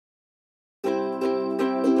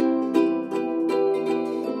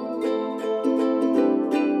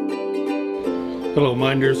Hello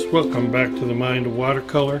minders, welcome back to the Mind of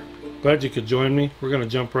Watercolor. Glad you could join me. We're going to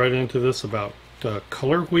jump right into this about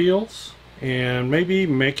color wheels and maybe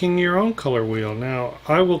making your own color wheel. Now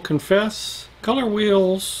I will confess, color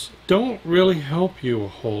wheels don't really help you a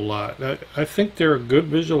whole lot. I think they're a good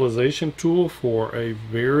visualization tool for a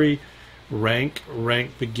very rank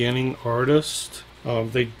beginning artist.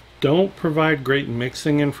 They don't provide great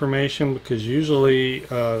mixing information because usually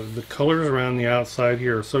the colors around the outside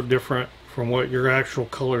here are so different from what your actual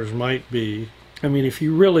colors might be. I mean, if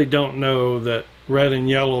you really don't know that red and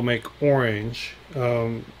yellow make orange,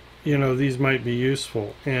 you know, these might be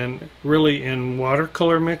useful. And really in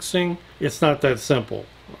watercolor mixing, it's not that simple.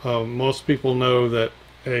 Most people know that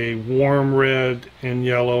a warm red and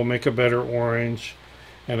yellow make a better orange,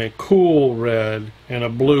 and a cool red and a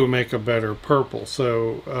blue make a better purple.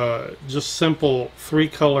 So just simple three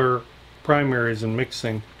color primaries and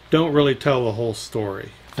mixing don't really tell the whole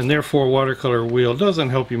story. And therefore watercolor wheel doesn't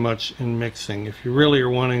help you much in mixing. If you really are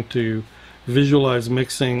wanting to visualize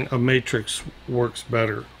mixing, a matrix works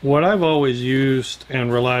better. What I've always used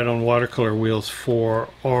and relied on watercolor wheels for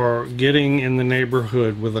are getting in the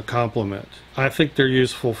neighborhood with a complement. I think they're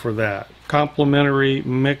useful for that. Complementary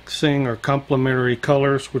mixing or complementary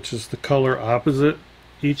colors, which is the color opposite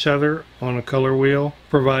each other on a color wheel,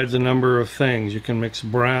 provides a number of things. You can mix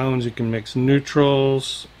browns, you can mix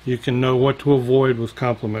neutrals, you can know what to avoid with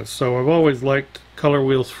complements. So I've always liked color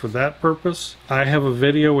wheels for that purpose. I have a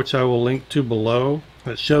video which I will link to below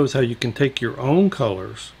that shows how you can take your own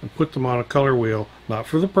colors and put them on a color wheel, not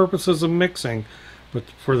for the purposes of mixing, but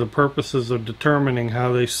for the purposes of determining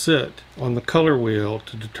how they sit on the color wheel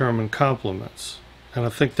to determine complements. And I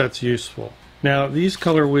think that's useful. Now these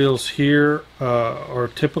color wheels here are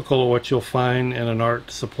typical of what you'll find in an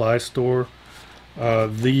art supply store.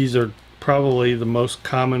 These are probably the most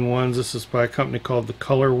common ones. This is by a company called the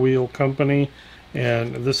Color Wheel Company,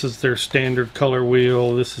 and this is their standard color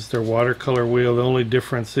wheel. This is their watercolor wheel. The only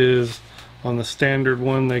difference is on the standard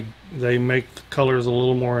one they make the colors a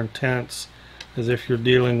little more intense, as if you're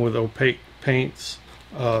dealing with opaque paints.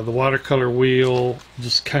 The watercolor wheel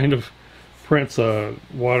just kind of prints a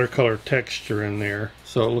watercolor texture in there,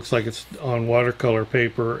 so it looks like it's on watercolor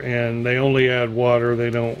paper, and they only add water. They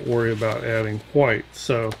don't worry about adding white.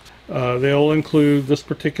 So they'll include, this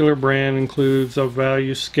particular brand includes a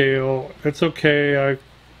value scale. It's okay. I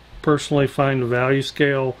personally find the value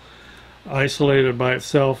scale isolated by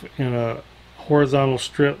itself in a horizontal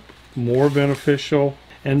strip more beneficial.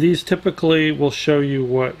 And these typically will show you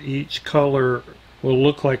what each color will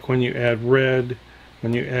look like when you add red,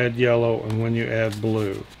 when you add yellow, and when you add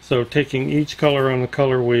blue. So taking each color on the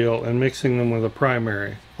color wheel and mixing them with a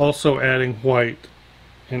primary. Also adding white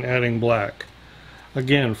and adding black.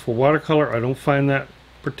 Again, for watercolor I don't find that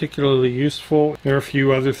particularly useful. There are a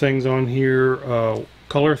few other things on here.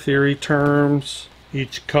 Color theory terms,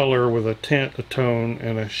 each color with a tint, a tone,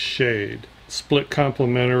 and a shade. Split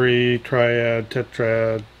complementary, triad,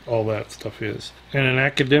 tetrad, all that stuff is. In an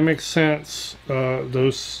academic sense,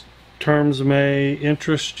 those terms may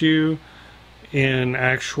interest you. In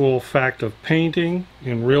actual fact of painting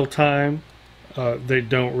in real time, they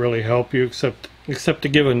don't really help you except to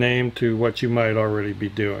give a name to what you might already be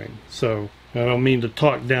doing. So I don't mean to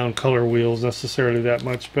talk down color wheels necessarily that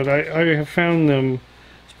much, but I have found them,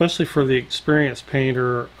 especially for the experienced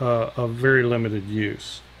painter, of very limited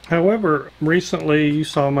use. However, recently you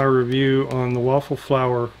saw my review on the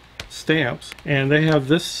Waffleflower stamps, and they have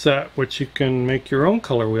this set which you can make your own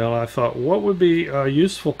color wheel. I thought, what would be a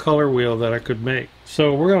useful color wheel that I could make?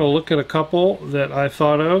 So we're going to look at a couple that I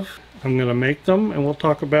thought of. I'm going to make them, and we'll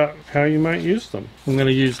talk about how you might use them. I'm going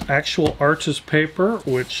to use actual Arches paper,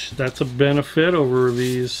 which that's a benefit over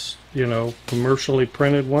these, you know, commercially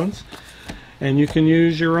printed ones. And you can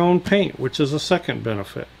use your own paint, which is a second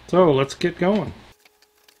benefit. So let's get going.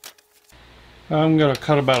 I'm going to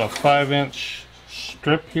cut about a 5-inch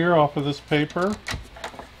strip here off of this paper,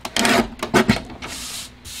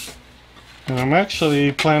 and I'm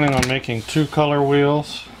actually planning on making 2 color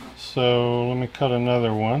wheels, so let me cut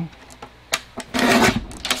another one.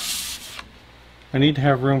 I need to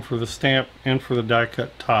have room for the stamp and for the die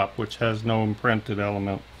cut top, which has no imprinted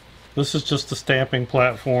element. This is just a stamping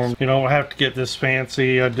platform. You don't have to get this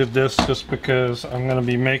fancy. I did this just because I'm going to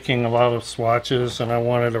be making a lot of swatches and I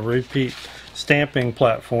wanted a repeat stamping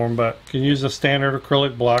platform, but you can use a standard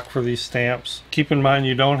acrylic block for these stamps. Keep in mind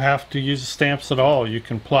you don't have to use the stamps at all. You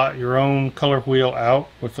can plot your own color wheel out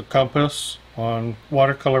with a compass on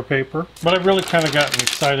watercolor paper. But I've really kind of gotten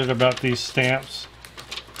excited about these stamps,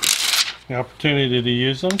 the opportunity to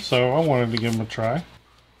use them, so I wanted to give them a try.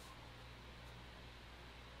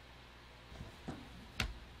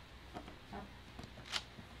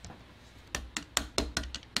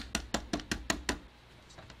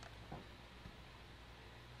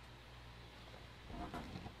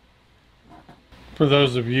 For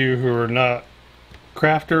those of you who are not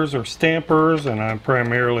crafters or stampers, and I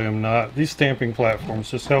primarily am not, these stamping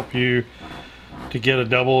platforms just help you to get a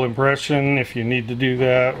double impression if you need to do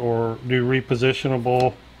that, or do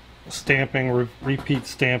repositionable stamping, repeat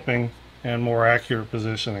stamping, and more accurate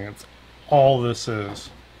positioning. It's all this is.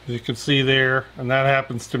 As you can see there, and that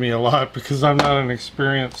happens to me a lot because I'm not an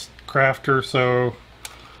experienced crafter, so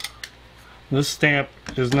this stamp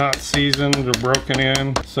is not seasoned or broken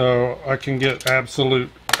in, so I can get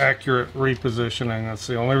absolute accurate repositioning. That's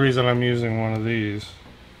the only reason I'm using one of these.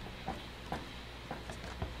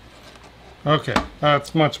 Okay,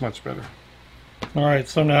 that's much better. Alright,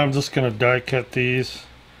 so now I'm just going to die cut these.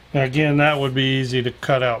 Now again, that would be easy to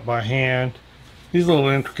cut out by hand. These little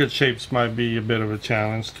intricate shapes might be a bit of a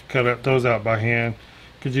challenge to cut those out by hand.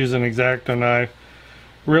 Could use an X-Acto knife.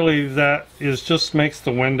 Really, that is just makes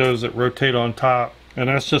the windows that rotate on top, and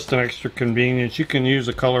that's just an extra convenience. You can use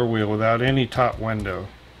a color wheel without any top window.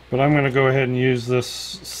 But I'm going to go ahead and use this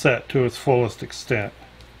set to its fullest extent.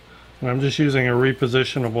 And I'm just using a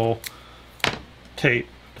repositionable tape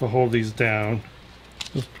to hold these down.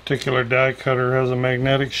 This particular die cutter has a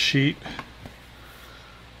magnetic sheet.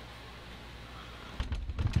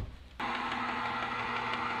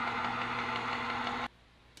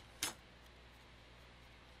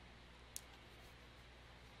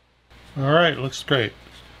 Alright, looks great.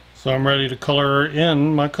 So I'm ready to color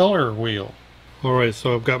in my color wheel. Alright,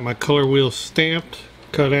 so I've got my color wheel stamped,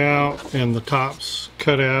 cut out, and the tops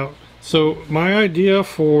cut out. So my idea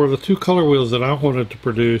for the two color wheels that I wanted to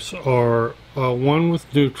produce are one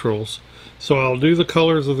with neutrals. So I'll do the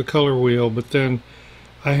colors of the color wheel, but then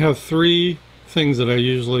I have three things that I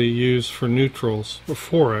usually use for neutrals, or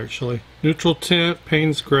four actually. Neutral tint,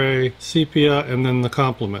 Payne's gray, sepia, and then the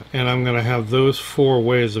complement. And I'm going to have those four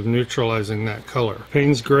ways of neutralizing that color.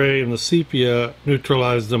 Payne's gray and the sepia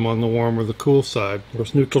neutralize them on the warm or the cool side. Of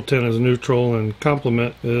course, neutral tint is neutral and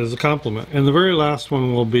complement is a complement. And the very last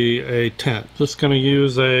one will be a tint. Just going to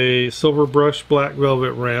use a silver brush black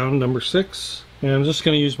velvet round number 6. And I'm just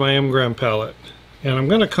going to use my M-gram palette. And I'm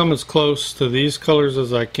going to come as close to these colors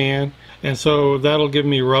as I can. And so that'll give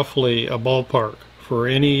me roughly a ballpark for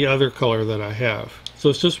any other color that I have. So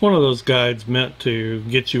it's just one of those guides meant to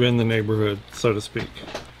get you in the neighborhood, so to speak.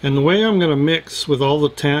 And the way I'm going to mix with all the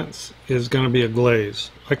tints is going to be a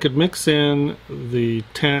glaze. I could mix in the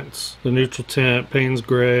tints, the neutral tint, Payne's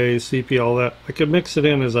gray, sepia, all that. I could mix it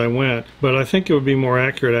in as I went, but I think it would be more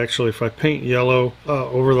accurate actually if I paint yellow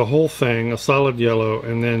over the whole thing, a solid yellow,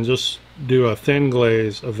 and then just do a thin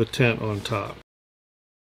glaze of the tint on top.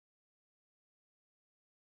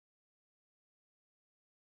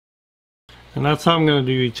 And that's how I'm going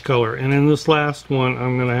to do each color. And in this last one,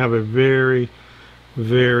 I'm going to have a very,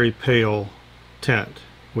 very pale tint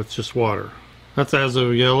with just water. That's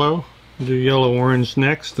Azo yellow. I'll do yellow orange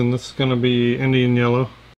next, and this is going to be Indian yellow.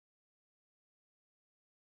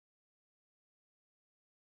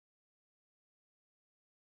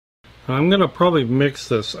 I'm going to probably mix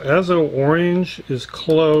this. Azo orange is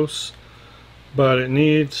close, but it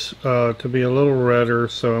needs to be a little redder,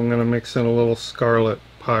 so I'm going to mix in a little scarlet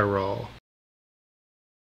pyrrole.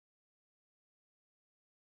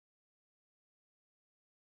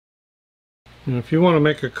 And if you want to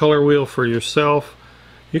make a color wheel for yourself,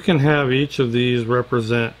 you can have each of these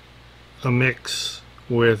represent a mix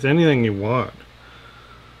with anything you want.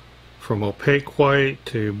 From opaque white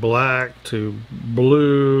to black to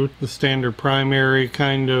blue, the standard primary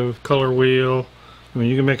kind of color wheel. I mean,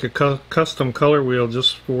 you can make a custom color wheel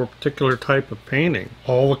just for a particular type of painting.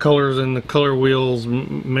 All the colors in the color wheels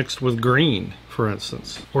mixed with green, for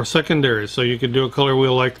instance. Or secondaries, so you could do a color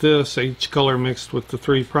wheel like this, each color mixed with the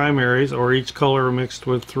 3 primaries, or each color mixed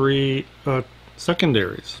with 3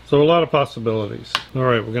 secondaries. So a lot of possibilities.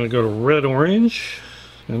 Alright, we're going to go to red-orange.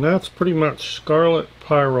 And that's pretty much scarlet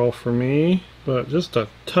pyrrole for me, but just a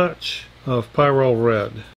touch of pyrrole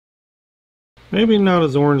red. Maybe not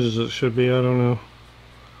as orange as it should be, I don't know.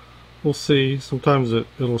 We'll see. Sometimes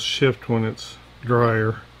it'll shift when it's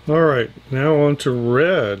drier. Alright, now on to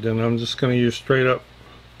red, and I'm just going to use straight up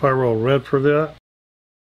pyrrole red for that.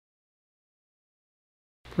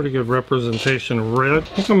 Pretty good representation of red. I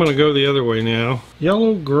think I'm going to go the other way now.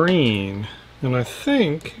 Yellow green. And I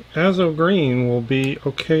think Azo green will be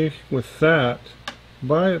okay with that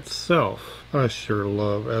by itself. I sure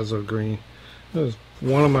love Azo green. That is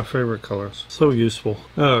one of my favorite colors. So useful.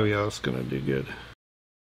 Oh yeah, it's going to do good.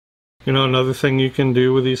 You know, another thing you can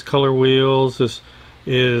do with these color wheels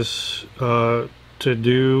is to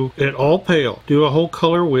do it all pale. Do a whole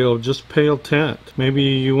color wheel of just pale tint. Maybe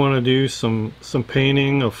you want to do some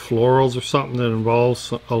painting of florals or something that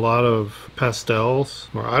involves a lot of pastels,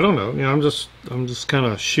 or I don't know. You know, I'm just kind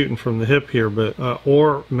of shooting from the hip here, but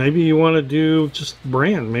or maybe you want to do just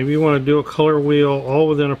brand. Maybe you want to do a color wheel all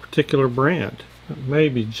within a particular brand.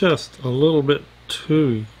 Maybe just a little bit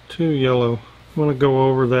too yellow. I want to go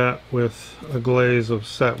over that with a glaze of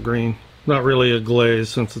sap green. Not really a glaze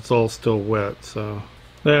since it's all still wet, so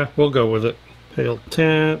yeah, we'll go with it. Pale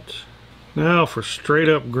tint. Now for straight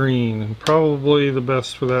up green, and probably the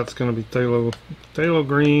best for that's going to be phthalo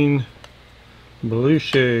green, blue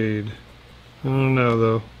shade. I don't know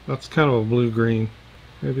though, that's kind of a blue green.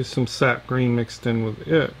 Maybe some sap green mixed in with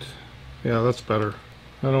it. Yeah, that's better.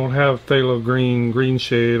 I don't have phthalo green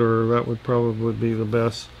shade, or that would probably be the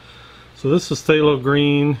best. So this is phthalo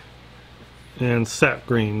green and sap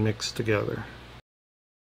green mixed together.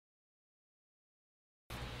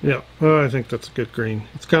 Yeah, well, I think that's a good green.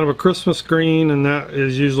 It's kind of a Christmas green, and that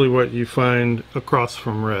is usually what you find across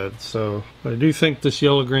from red. So I do think this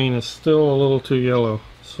yellow green is still a little too yellow.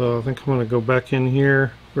 So I think I'm going to go back in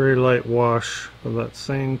here. Very light wash of that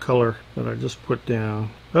same color that I just put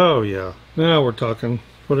down. Oh yeah, now we're talking.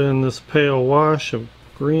 Put in this pale wash of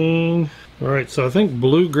green. Alright, so I think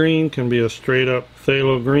blue-green can be a straight-up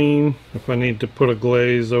phthalo green. If I need to put a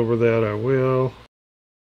glaze over that, I will.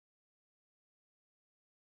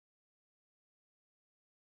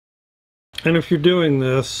 And if you're doing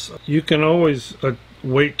this, you can always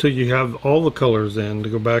wait till you have all the colors in to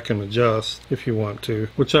go back and adjust if you want to,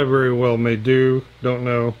 which I very well may do, don't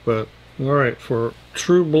know, but alright, for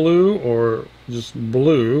true blue or just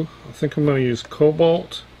blue, I think I'm going to use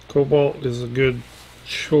cobalt. Cobalt is a good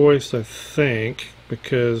choice, I think,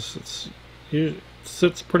 because it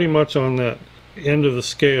sits pretty much on that end of the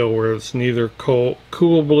scale where it's neither cool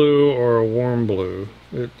blue or a warm blue.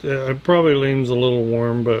 It probably leans a little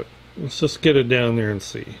warm, but let's just get it down there and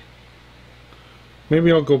see.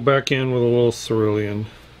 Maybe I'll go back in with a little cerulean.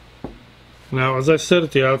 Now, as I said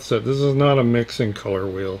at the outset, this is not a mixing color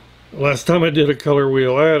wheel. Last time I did a color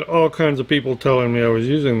wheel, I had all kinds of people telling me I was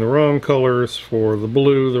using the wrong colors for the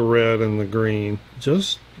blue, the red, and the green.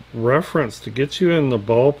 Just reference to get you in the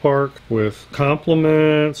ballpark with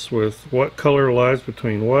complements, with what color lies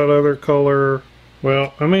between what other color.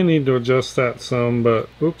 Well, I may need to adjust that some, but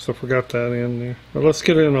oops, I forgot that in there. But let's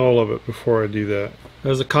get in all of it before I do that.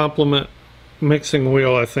 As a complement mixing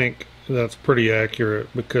wheel, I think that's pretty accurate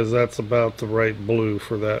because that's about the right blue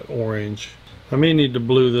for that orange. I may need to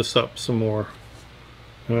blue this up some more,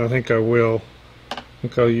 and I think I will. I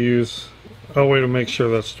think I'll wait to make sure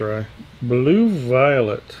that's dry. Blue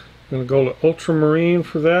violet. I'm going to go to ultramarine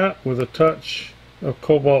for that with a touch of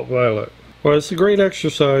cobalt violet. Well, it's a great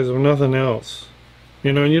exercise if nothing else.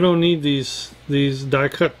 You know, you don't need these die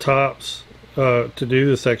cut tops to do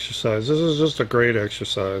this exercise. This is just a great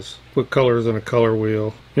exercise. Put colors in a color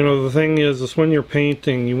wheel. You know, the thing is when you're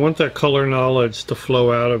painting, you want that color knowledge to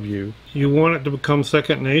flow out of you. You want it to become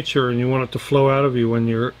second nature, and you want it to flow out of you when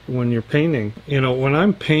you're painting. You know, when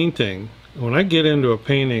I'm painting, when I get into a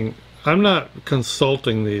painting, I'm not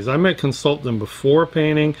consulting these. I may consult them before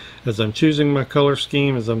painting, as I'm choosing my color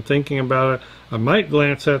scheme, as I'm thinking about it. I might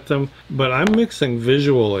glance at them, but I'm mixing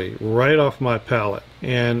visually right off my palette.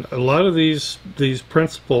 And a lot of these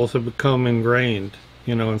principles have become ingrained,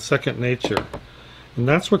 you know, in second nature. And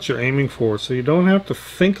that's what you're aiming for, so you don't have to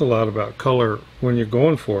think a lot about color when you're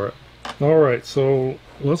going for it. Alright, so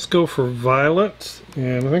let's go for violet,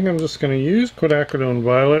 and I think I'm just going to use quinacridone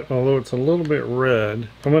violet, although it's a little bit red.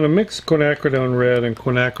 I'm going to mix quinacridone red and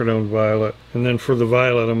quinacridone violet, and then for the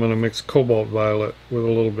violet I'm going to mix cobalt violet with a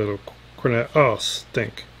little bit of oh,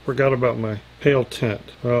 stink. Forgot about my pale tint.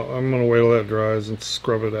 Well, I'm going to wait till that dries and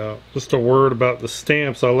scrub it out. Just a word about the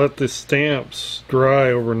stamps. I'll let the stamps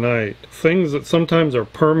dry overnight. Things that sometimes are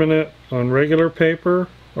permanent on regular paper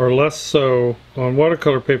are less so on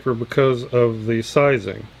watercolor paper because of the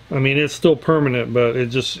sizing. I mean, it's still permanent, but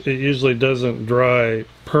it usually doesn't dry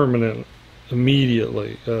permanent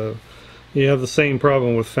immediately. You have the same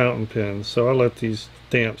problem with fountain pens, so I let these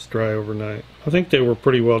stamps dry overnight. I think they were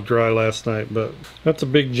pretty well dry last night, but that's a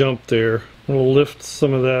big jump there. We'll lift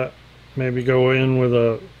some of that, maybe go in with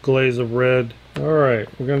a glaze of red. Alright,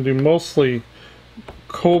 we're going to do mostly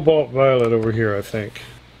cobalt violet over here, I think.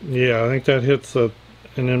 Yeah, I think that hits an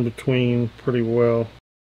in-between pretty well.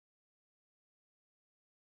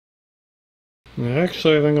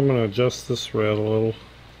 Actually, I think I'm going to adjust this red a little.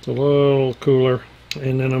 It's a little cooler.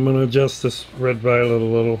 And then I'm going to adjust this red violet a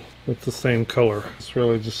little with the same color. It's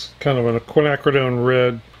really just kind of a quinacridone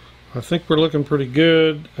red. I think we're looking pretty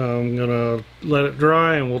good. I'm going to let it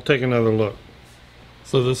dry and we'll take another look.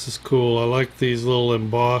 So this is cool. I like these little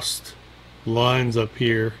embossed lines up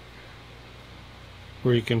here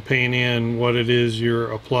where you can paint in what it is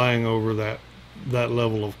you're applying over that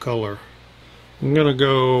level of color. I'm gonna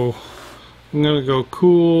go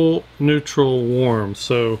cool, neutral, warm.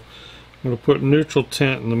 So I'm gonna put neutral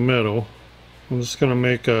tint in the middle. I'm just gonna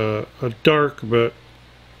make a dark but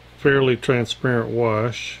fairly transparent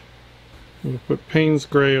wash. I'm gonna put Payne's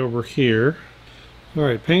Gray over here.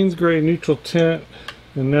 Alright, Payne's Gray, neutral tint,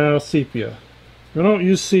 and now sepia. I don't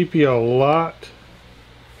use sepia a lot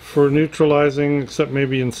for neutralizing, except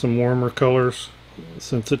maybe in some warmer colors,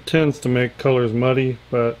 since it tends to make colors muddy,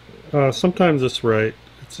 but sometimes it's right.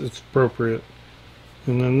 It's appropriate.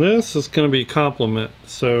 And then this is going to be complement,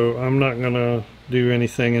 so I'm not going to do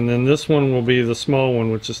anything. And then this one will be the small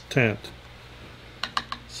one, which is tint.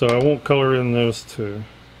 So I won't color in those two.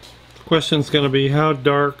 The question is going to be, how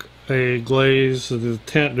dark a glaze, the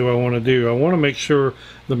tint, do I want to do? I want to make sure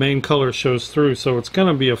the main color shows through, so it's going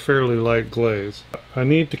to be a fairly light glaze. I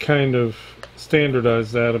need to kind of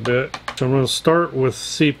standardize that a bit. So I'm going to start with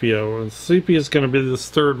sepia. And sepia is going to be this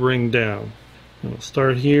third ring down. I'll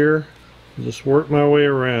start here and just work my way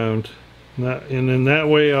around. And in that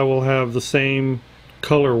way I will have the same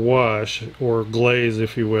color wash, or glaze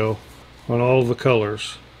if you will, on all the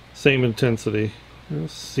colors. Same intensity.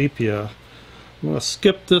 Sepia. I'm going to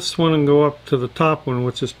skip this one and go up to the top one,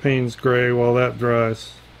 which is Payne's Gray, while that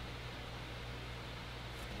dries.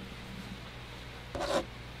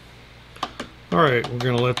 Alright, we're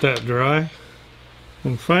going to let that dry.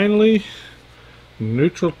 And finally,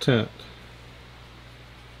 neutral tint.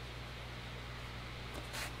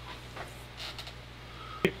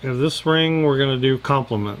 In this ring we're going to do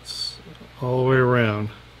complements all the way around.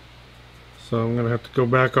 So I'm going to have to go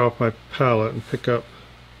back off my palette and pick up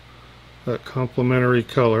that complementary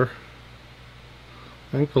color.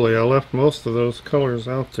 Thankfully I left most of those colors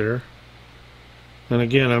out there. And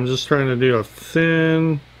again, I'm just trying to do a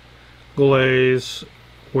thin glaze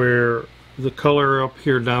where the color up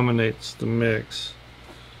here dominates the mix.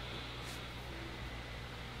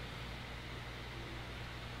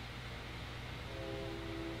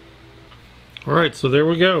 Alright, so there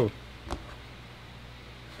we go.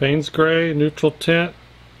 Payne's Gray, neutral tint,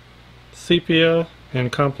 sepia, and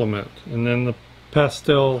complement, and then the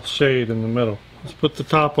pastel shade in the middle. Let's put the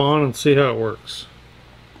top on and see how it works.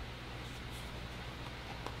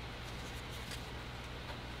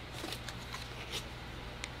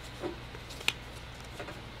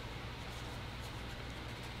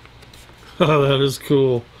 Oh, that is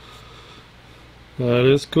cool. That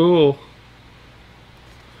is cool.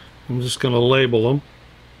 I'm just going to label them.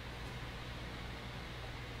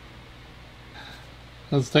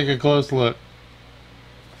 Let's take a close look.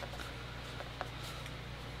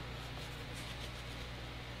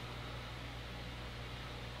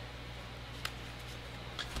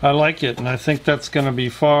 I like it, and I think that's going to be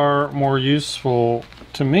far more useful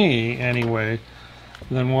to me anyway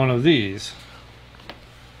than one of these.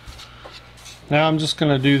 Now I'm just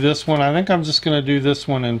going to do this one. I think I'm just going to do this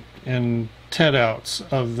one in tint outs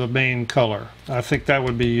of the main color. I think that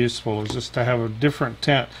would be useful, is just to have a different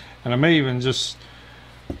tint, and I may even just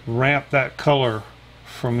ramp that color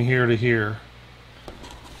from here to here.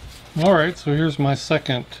 Alright, so here's my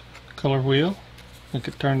second color wheel. I think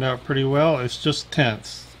it turned out pretty well. It's just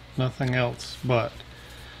tints, nothing else but.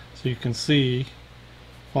 So you can see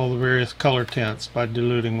all the various color tints by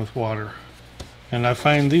diluting with water. And I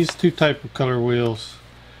find these two type of color wheels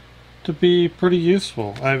to be pretty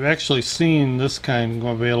useful. I've actually seen this kind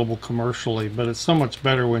available commercially, but it's so much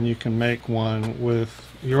better when you can make one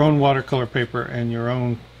with your own watercolor paper and your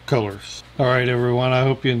own colors. Alright everyone, I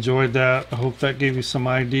hope you enjoyed that. I hope that gave you some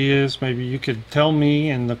ideas. Maybe you could tell me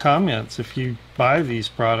in the comments, if you buy these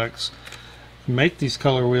products, make these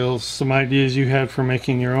color wheels, some ideas you had for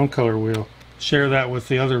making your own color wheel. Share that with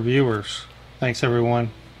the other viewers. Thanks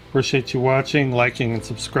everyone. Appreciate you watching, liking, and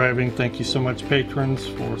subscribing. Thank you so much, patrons,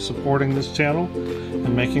 for supporting this channel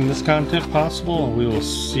and making this content possible. And we will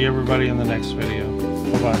see everybody in the next video.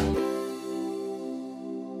 Bye-bye.